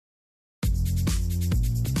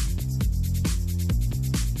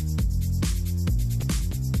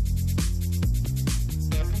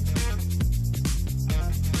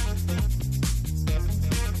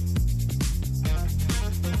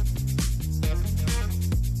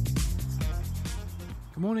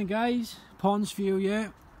Good morning guys, Ponds View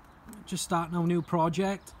here. Just starting our new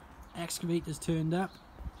project. Excavator's turned up.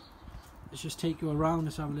 Let's just take you around,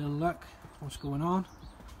 let's have a little look what's going on.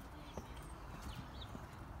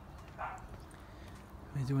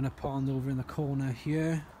 We're doing a pond over in the corner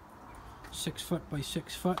here, 6 foot by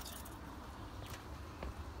 6 foot.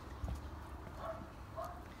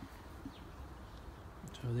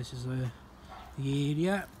 So this is the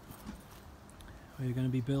area where you're going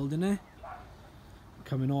to be building it.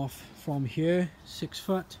 Coming off from here, 6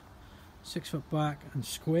 foot back and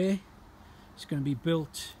square. It's going to be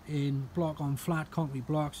built in block on flat concrete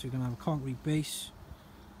blocks. So you're going to have a concrete base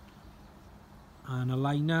and a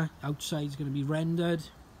liner. Outside is going to be rendered,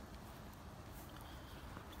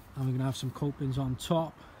 and we're going to have some copings on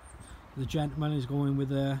top. The gentleman is going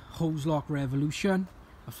with a hose lock Revolution,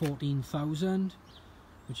 a 14,000,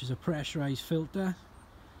 which is a pressurized filter.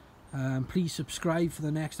 Please subscribe for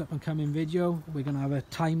the next up and coming video. We're going to have a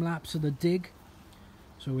time lapse of the dig.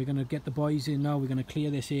 So we're going to get the boys in now. We're going to clear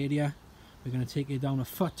this area. We're going to take it down a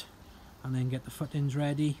foot and then get the footings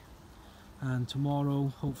ready. And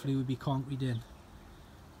tomorrow hopefully we'll be concrete in.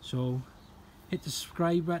 So hit the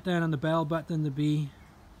subscribe button and the bell button to be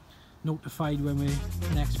notified when we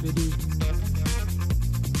next video.